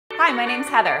Hi, my name's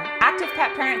Heather, active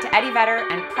pet parent to Eddie Vedder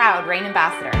and proud Rayne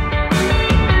ambassador.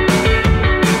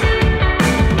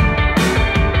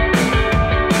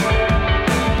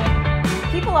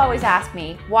 People always ask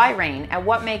me why Rayne and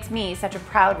what makes me such a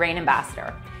proud Rayne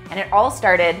ambassador. And it all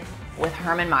started with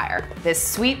Herman Meyer, this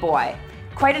sweet boy.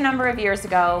 Quite a number of years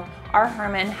ago, our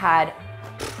Herman had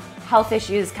health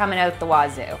issues coming out the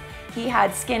wazoo. He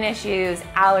had skin issues,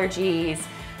 allergies,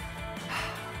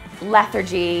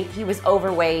 lethargy, he was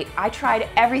overweight. I tried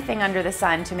everything under the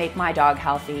sun to make my dog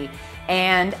healthy,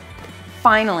 and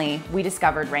finally we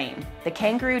discovered Rayne. The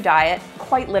kangaroo diet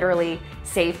quite literally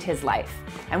saved his life.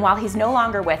 And while he's no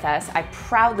longer with us, I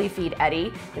proudly feed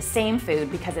Eddie the same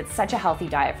food because it's such a healthy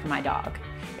diet for my dog.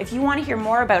 If you want to hear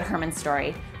more about Herman's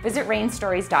story, visit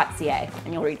raynestories.ca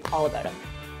and you'll read all about it.